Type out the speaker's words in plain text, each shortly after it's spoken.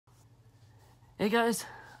Hey guys,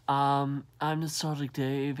 I'm Nostalgic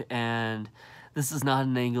Dave, and this is not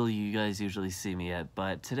an angle you guys usually see me at,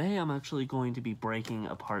 but today I'm actually going to be breaking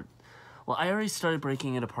apart. Well, I already started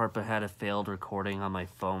breaking it apart, but had a failed recording on my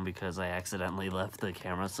phone because I accidentally left the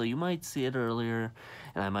camera, so you might see it earlier,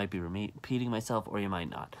 and I might be repeating myself, or you might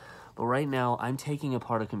not. But right now, I'm taking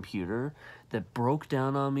apart a computer that broke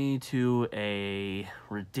down on me to a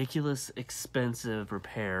ridiculous expensive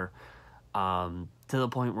repair, to the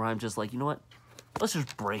point where I'm just like, you know what? Let's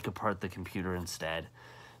just break apart the computer instead.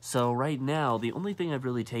 So right now, the only thing I've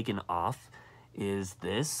really taken off is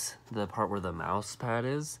this, the part where the mouse pad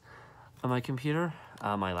is on my computer,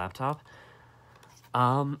 my laptop.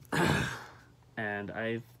 And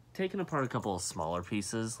I've taken apart a couple of smaller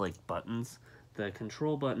pieces, like buttons. The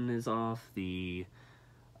control button is off, is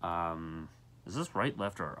this right,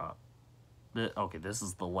 left, or up? Okay, this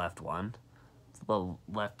is the left one. It's the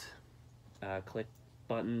left click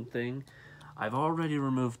button thing. I've already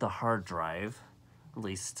removed the hard drive. At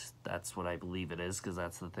least that's what I believe it is, because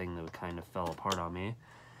that's the thing that kind of fell apart on me.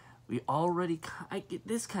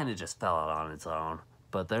 This kind of just fell out on its own,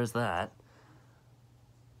 but there's that.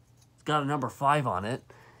 It's got a number 5 on it.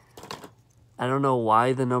 I don't know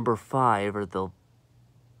why the number 5, or the...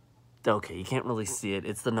 Okay, you can't really see it.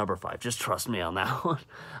 It's the number 5. Just trust me on that one.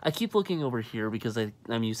 I keep looking over here because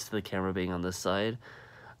I'm used to the camera being on this side,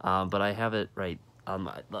 but I have it right on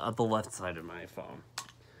the left side of my phone.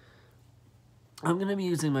 I'm going to be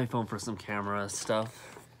using my phone for some camera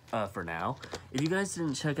stuff for now. If you guys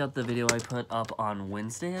didn't check out the video I put up on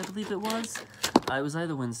Wednesday, I believe it was. It was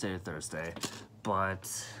either Wednesday or Thursday,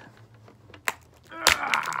 but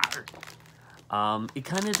it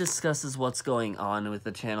kind of discusses what's going on with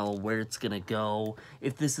the channel, where it's going to go,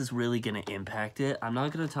 if this is really going to impact it. I'm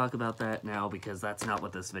not going to talk about that now because that's not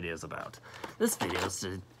what this video is about. This video is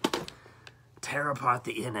to tear apart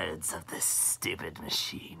the innards of this stupid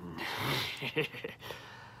machine.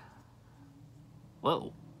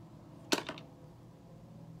 Whoa.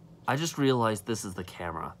 I just realized this is the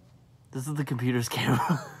camera. This is the computer's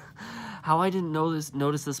camera. How I didn't notice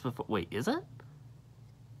this before. Wait, is it?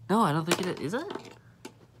 No, I don't think it is. Is it?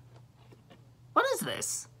 What is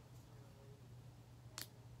this?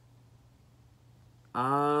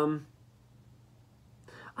 I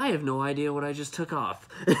have no idea what I just took off.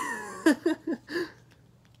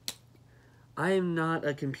 I am not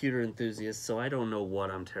a computer enthusiast, so I don't know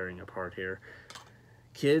what I'm tearing apart here.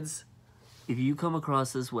 Kids, if you come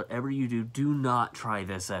across this, whatever you do, do not try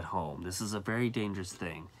this at home. This is a very dangerous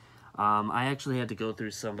thing. I actually had to go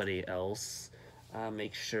through somebody else,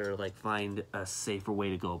 make sure, find a safer way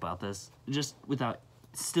to go about this. Just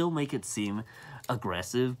still make it seem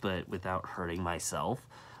aggressive, but without hurting myself.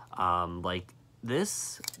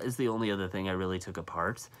 This is the only other thing I really took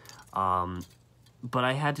apart. But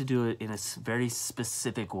I had to do it in a very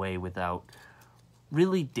specific way without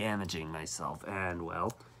really damaging myself. And,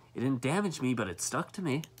 well, it didn't damage me, but it stuck to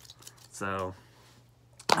me. So,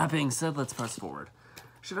 that being said, let's press forward.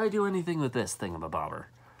 Should I do anything with this thingamabobber?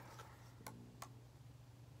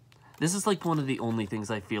 This is, one of the only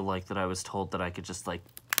things I feel like that I was told that I could just,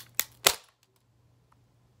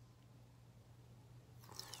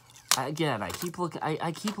 Again, I keep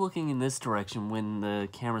looking in this direction when the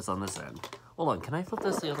camera's on this end. Hold on, can I flip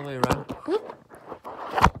this the other way around? Whoop.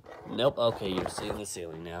 Nope, okay, you're seeing the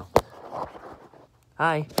ceiling now.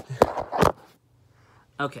 Hi.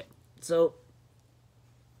 Okay, so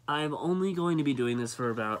I'm only going to be doing this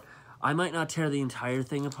for about... I might not tear the entire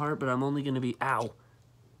thing apart, but I'm only going to be,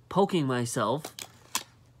 poking myself.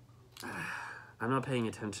 I'm not paying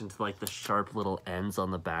attention to, the sharp little ends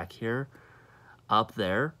on the back here. Up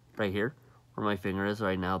there, right here, where my finger is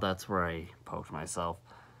right now, that's where I poked myself.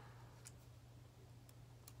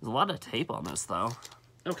 There's a lot of tape on this, though.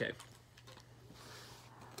 Okay.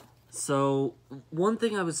 So, one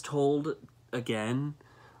thing I was told, again,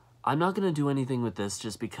 I'm not going to do anything with this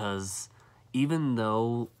just because even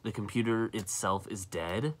though the computer itself is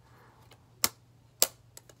dead,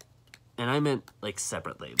 and I meant,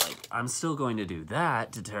 separately, I'm still going to do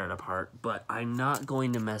that to tear it apart, but I'm not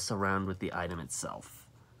going to mess around with the item itself.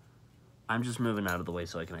 I'm just moving out of the way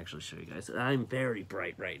so I can actually show you guys. I'm very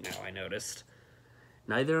bright right now, I noticed.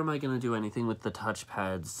 Neither am I going to do anything with the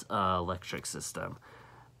touchpad's electric system.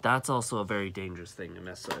 That's also a very dangerous thing to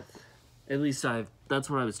mess with. At least that's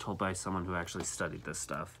what I was told by someone who actually studied this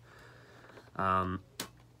stuff.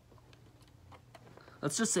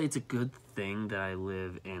 Let's just say it's a good thing that I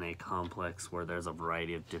live in a complex where there's a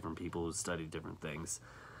variety of different people who study different things.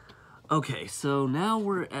 Okay, so now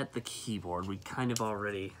we're at the keyboard. We kind of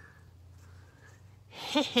already...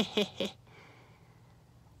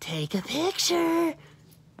 Take a picture!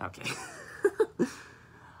 Okay.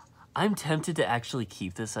 I'm tempted to actually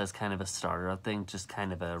keep this as kind of a starter thing, just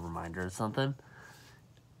kind of a reminder or something.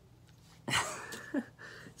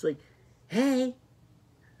 It's like, hey,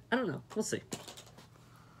 I don't know. We'll see.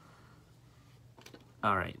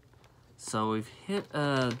 All right. So we've hit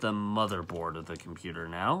the motherboard of the computer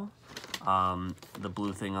now. The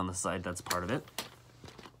blue thing on the side, that's part of it.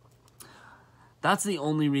 That's the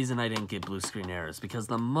only reason I didn't get blue screen errors, because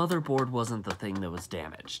the motherboard wasn't the thing that was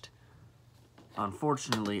damaged.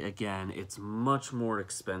 Unfortunately, again, it's much more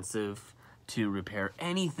expensive to repair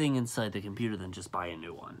anything inside the computer than just buy a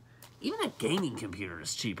new one. Even a gaming computer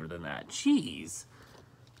is cheaper than that. Jeez.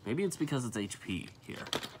 Maybe it's because it's HP here.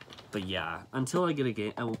 But yeah, until I get a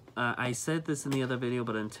game... I said this in the other video,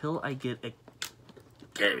 but until I get a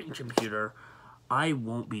gaming computer, I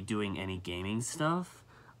won't be doing any gaming stuff.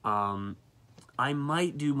 I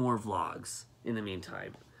might do more vlogs in the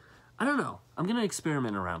meantime. I don't know. I'm going to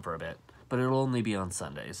experiment around for a bit, but it'll only be on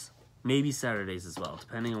Sundays. Maybe Saturdays as well,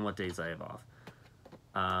 depending on what days I have off.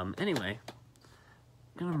 Anyway,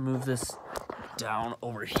 I'm going to move this down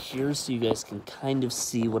over here so you guys can kind of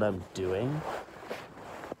see what I'm doing.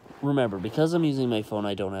 Remember, because I'm using my phone,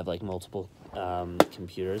 I don't have like multiple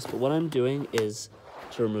computers, but what I'm doing is,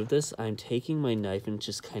 to remove this, I'm taking my knife and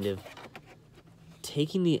just kind of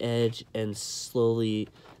taking the edge and slowly...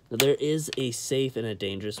 Now, there is a safe and a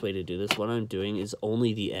dangerous way to do this. What I'm doing is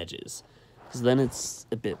only the edges, because then it's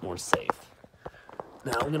a bit more safe.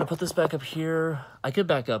 Now, I'm going to put this back up here. I could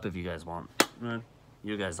back up if you guys want.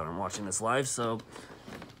 You guys aren't watching this live, so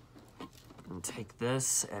I'm going to take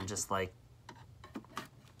this and just like...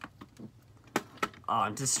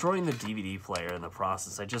 I'm destroying the DVD player in the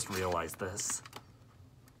process. I just realized this.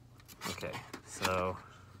 Okay, so...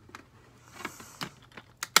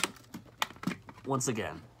 Once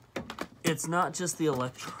again, it's not just the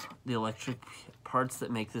electric parts that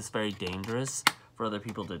make this very dangerous for other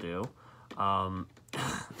people to do.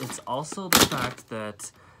 It's also the fact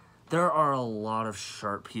that there are a lot of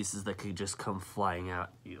sharp pieces that could just come flying at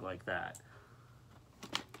you like that.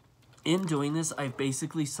 In doing this, I've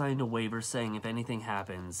basically signed a waiver saying if anything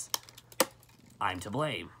happens, I'm to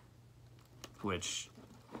blame. Which,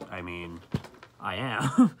 I mean, I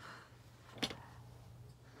am.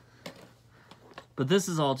 But this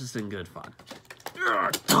is all just in good fun.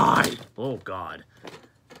 Die! Oh, God.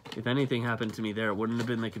 If anything happened to me there, it wouldn't have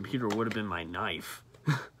been the computer, it would have been my knife.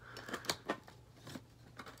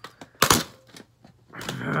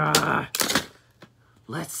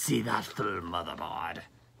 Let's see that full motherboard.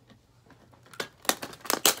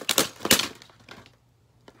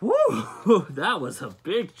 Woo! That was a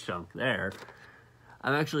big chunk there.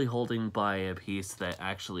 I'm actually holding by a piece that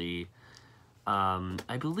actually,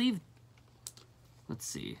 I believe... Let's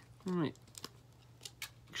see. Let me make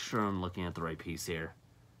sure I'm looking at the right piece here.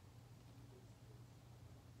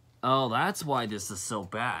 Oh, that's why this is so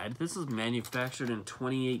bad. This was manufactured in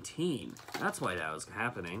 2018. That's why that was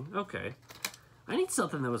happening. Okay. I need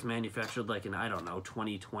something that was manufactured like in, I don't know,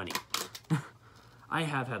 2020. I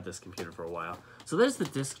have had this computer for a while. So there's the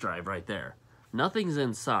disk drive right there. Nothing's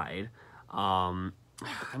inside. I'm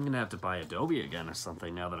going to have to buy Adobe again or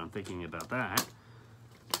something now that I'm thinking about that.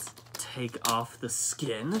 Take off the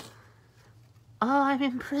skin. Oh, I'm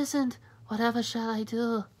imprisoned. Whatever shall I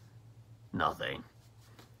do? Nothing.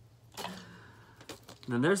 And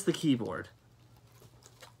then there's the keyboard.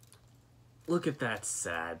 Look at that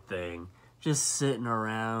sad thing. Just sitting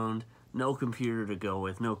around. No computer to go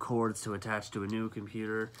with. No cords to attach to a new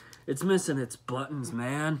computer. It's missing its buttons,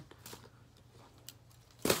 man.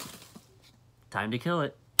 Time to kill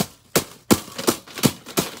it.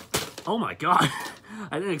 Oh my God.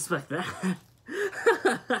 I didn't expect that.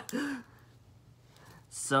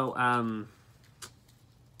 So,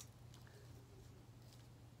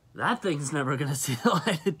 that thing's never gonna see the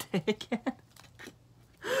light of day again.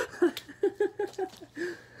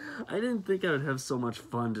 I didn't think I would have so much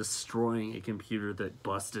fun destroying a computer that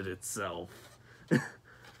busted itself.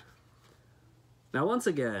 Now, once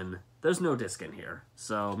again, there's no disc in here,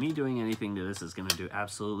 so me doing anything to this is gonna do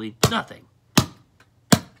absolutely nothing.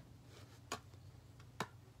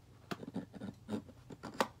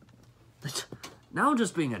 Now I'm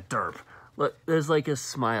just being a derp. Look, there's like a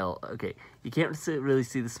smile. Okay, you can't really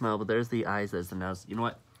see the smile, but there's the eyes, there's the nose. You know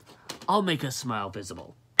what? I'll make a smile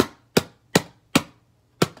visible.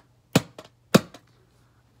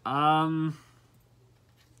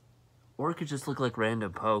 Or it could just look like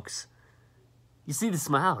random pokes. You see the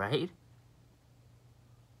smile, right?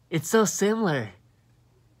 It's so similar.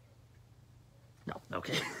 No,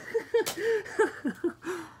 okay.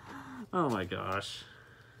 Oh my gosh.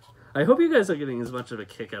 I hope you guys are getting as much of a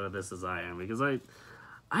kick out of this as I am, because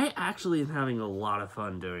I actually am having a lot of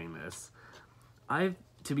fun doing this.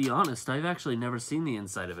 To be honest, I've actually never seen the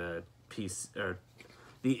inside of a piece, or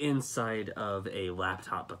the inside of a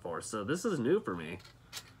laptop before, so this is new for me.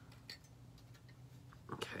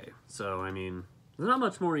 Okay, so, I mean, there's not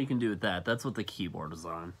much more you can do with that. That's what the keyboard is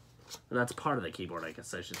on. That's part of the keyboard, I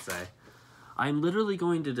guess I should say. I'm literally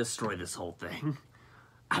going to destroy this whole thing.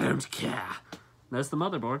 I don't care. There's the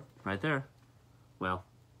motherboard, right there. Well,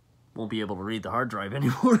 won't be able to read the hard drive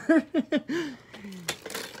anymore.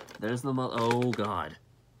 There's the oh god.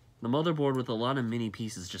 The motherboard with a lot of mini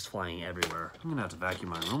pieces just flying everywhere. I'm gonna have to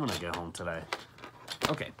vacuum my room when I get home today.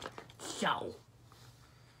 Okay, so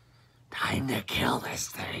time to kill this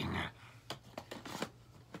thing.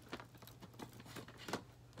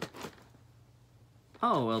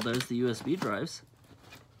 Oh, well, there's the USB drives.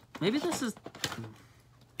 Maybe this is...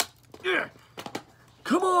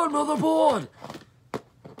 Come on, motherboard!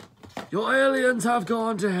 Your aliens have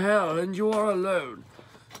gone to hell and you are alone.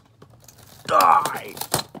 Die!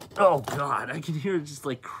 Oh god, I can hear it just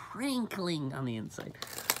like crinkling on the inside.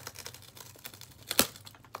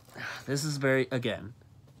 This is very, again,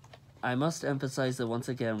 I must emphasize that once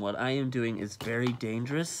again, what I am doing is very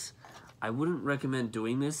dangerous. I wouldn't recommend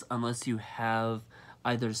doing this unless you have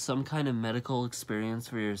either some kind of medical experience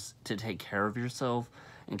for to take care of yourself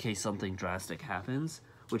in case something drastic happens,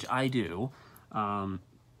 which I do,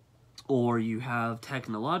 or you have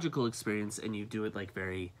technological experience and you do it like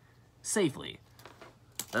very safely.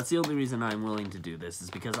 That's the only reason I'm willing to do this, is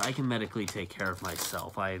because I can medically take care of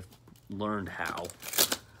myself. I've learned how.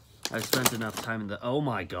 I've spent enough time in the... Oh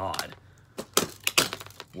my god.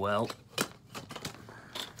 Well...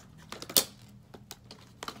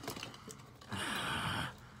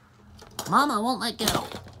 Mama won't let go.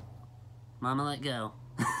 Mama let go.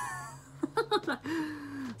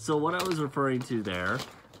 So what I was referring to there,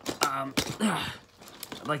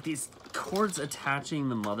 like these cords attaching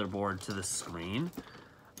the motherboard to the screen.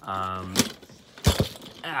 There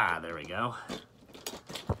we go. The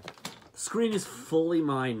screen is fully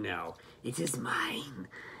mine now. It is mine.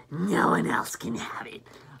 No one else can have it.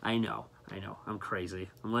 I know. I'm crazy.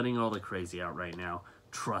 I'm letting all the crazy out right now.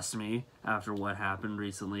 Trust me, after what happened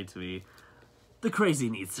recently to me, the crazy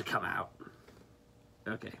needs to come out.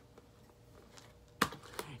 Okay.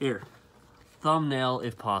 Here. Thumbnail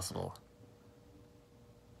if possible.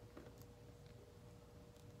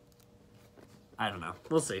 I don't know.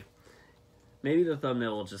 We'll see. Maybe the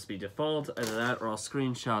thumbnail will just be default, either that or I'll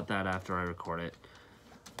screenshot that after I record it.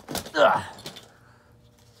 Ugh.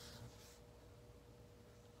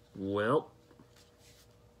 Well,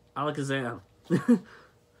 Alakazam.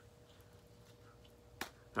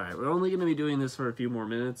 Alright, we're only going to be doing this for a few more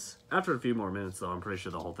minutes. After a few more minutes, though, I'm pretty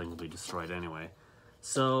sure the whole thing will be destroyed anyway.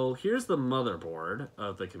 So, here's the motherboard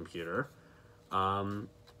of the computer.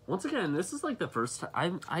 Once again, this is like the first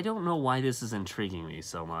time... I don't know why this is intriguing me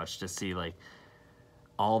so much to see, like,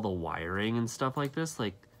 all the wiring and stuff like this.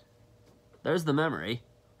 Like, there's the memory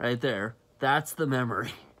right there. That's the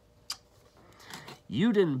memory.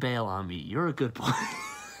 You didn't bail on me. You're a good boy.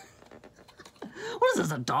 What is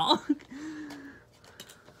this, a dog?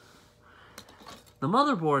 The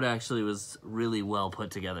motherboard actually was really well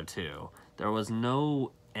put together too. There was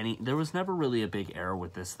never really a big error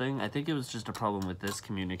with this thing. I think it was just a problem with this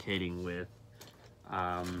communicating with,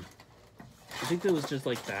 I think there was just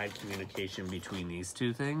like bad communication between these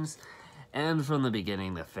two things. And from the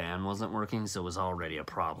beginning, the fan wasn't working, so it was already a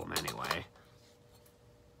problem anyway.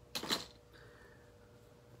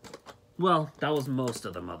 Well, that was most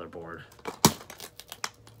of the motherboard.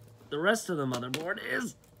 The rest of the motherboard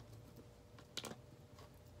is...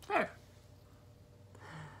 there.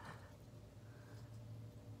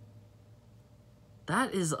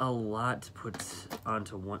 That is a lot to put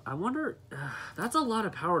onto one... I wonder... that's a lot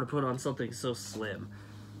of power to put on something so slim.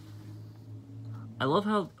 I love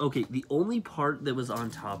how... okay, the only part that was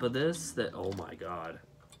on top of this that... oh my god.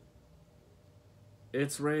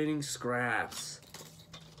 It's raining scraps.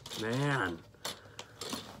 Man.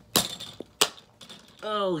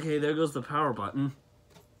 Okay, there goes the power button.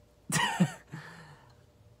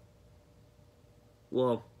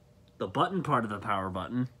 Well, the button part of the power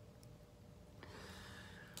button.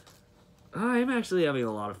 I'm actually having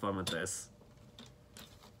a lot of fun with this.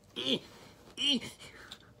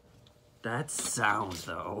 That sound,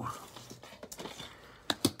 though.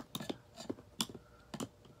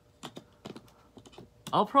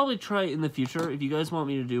 I'll probably try in the future. If you guys want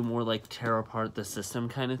me to do more like tear apart the system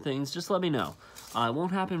kind of things, just let me know. It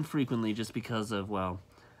won't happen frequently just because of, well,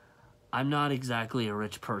 I'm not exactly a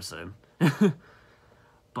rich person.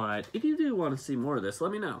 But if you do want to see more of this,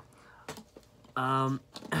 let me know.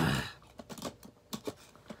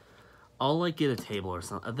 I'll like get a table or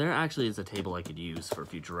something. There actually is a table I could use for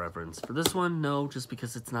future reference. For this one, no, just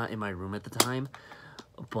because it's not in my room at the time.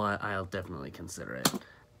 But I'll definitely consider it.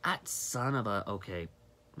 Son of a... Okay,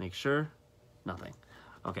 make sure. Nothing.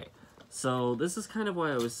 Okay, so this is kind of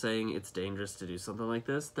why I was saying it's dangerous to do something like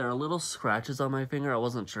this. There are little scratches on my finger. I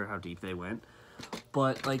wasn't sure how deep they went.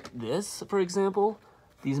 But like this, for example,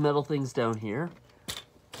 these metal things down here,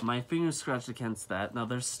 my finger scratched against that. Now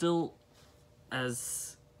they're still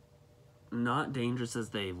as not dangerous as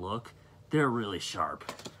they look. They're really sharp.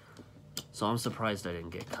 So I'm surprised I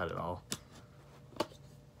didn't get cut at all.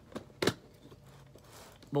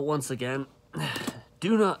 But once again,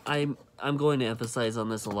 do not, I'm going to emphasize on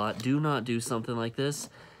this a lot. Do not do something like this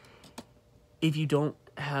if you don't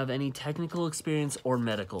have any technical experience or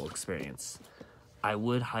medical experience. I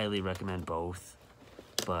would highly recommend both,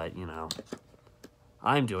 but you know,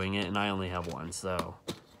 I'm doing it and I only have one, so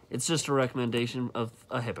it's just a recommendation of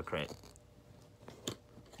a hypocrite.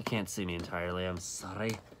 You can't see me entirely, I'm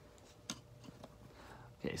sorry.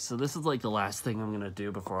 Okay, so this is like the last thing I'm gonna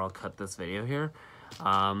do before I'll cut this video here.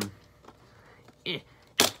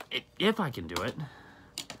 If I can do it,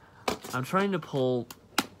 I'm trying to pull.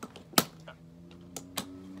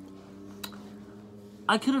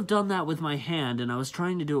 I could have done that with my hand, and I was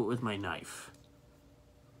trying to do it with my knife.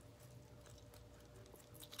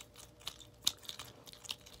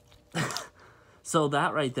 So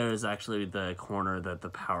that right there is actually the corner that the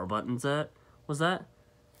power button's at. Was that?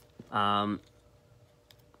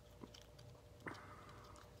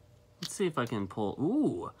 Let's see if I can pull.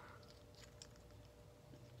 Ooh.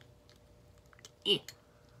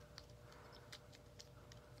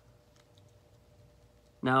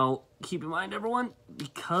 Now, keep in mind, everyone,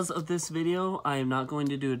 because of this video, I am not going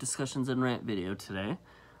to do a discussions and rant video today.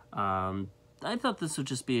 I thought this would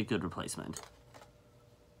just be a good replacement.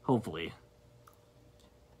 Hopefully.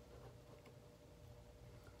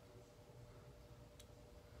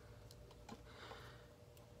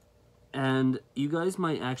 And you guys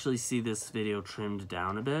might actually see this video trimmed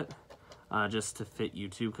down a bit, just to fit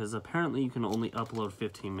YouTube, because apparently you can only upload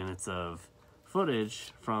 15 minutes of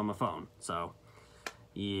footage from a phone. So,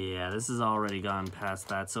 yeah, this has already gone past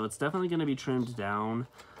that. So it's definitely going to be trimmed down.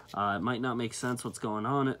 It might not make sense what's going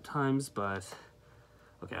on at times, but...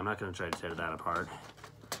 Okay, I'm not going to try to tear that apart.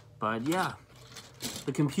 But yeah,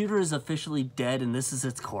 the computer is officially dead, and this is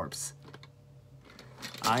its corpse.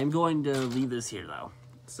 I'm going to leave this here, though.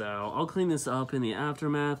 So I'll clean this up in the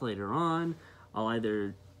aftermath later on. I'll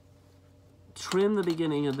either trim the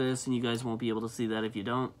beginning of this, and you guys won't be able to see that. If you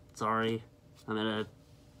don't, sorry. I'm at a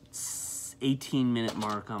 18-minute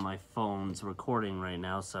mark on my phone's recording right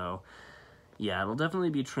now, so yeah, it'll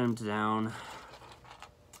definitely be trimmed down.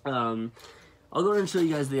 I'll go ahead and show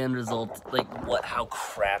you guys the end result, like how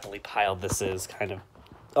crappily piled this is, kind of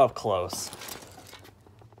up close.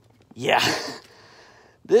 Yeah,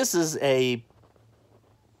 this is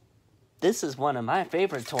one of my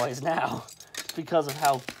favorite toys now because of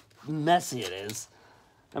how messy it is.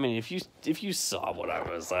 I mean, if you saw what I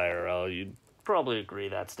was IRL, you'd probably agree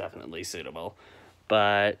that's definitely suitable.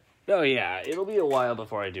 But oh yeah, it'll be a while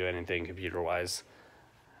before I do anything computer-wise.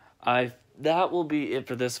 That will be it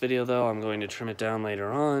for this video, though. I'm going to trim it down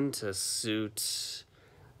later on to suit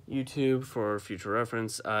YouTube for future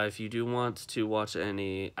reference. If you do want to watch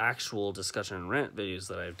any actual discussion and rant videos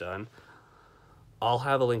that I've done, I'll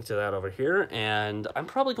have a link to that over here, and I'm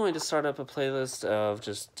probably going to start up a playlist of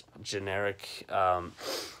just generic, I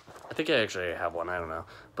think I actually have one, I don't know,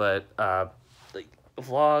 but, like,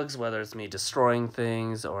 vlogs, whether it's me destroying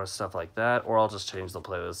things or stuff like that, or I'll just change the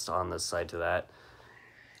playlist on this side to that.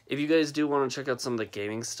 If you guys do want to check out some of the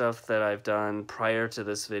gaming stuff that I've done prior to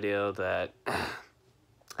this video that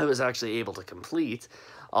I was actually able to complete,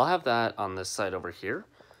 I'll have that on this side over here.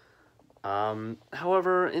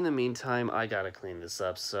 However, in the meantime, I gotta clean this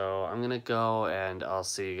up, so I'm gonna go and I'll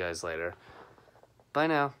see you guys later. Bye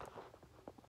now.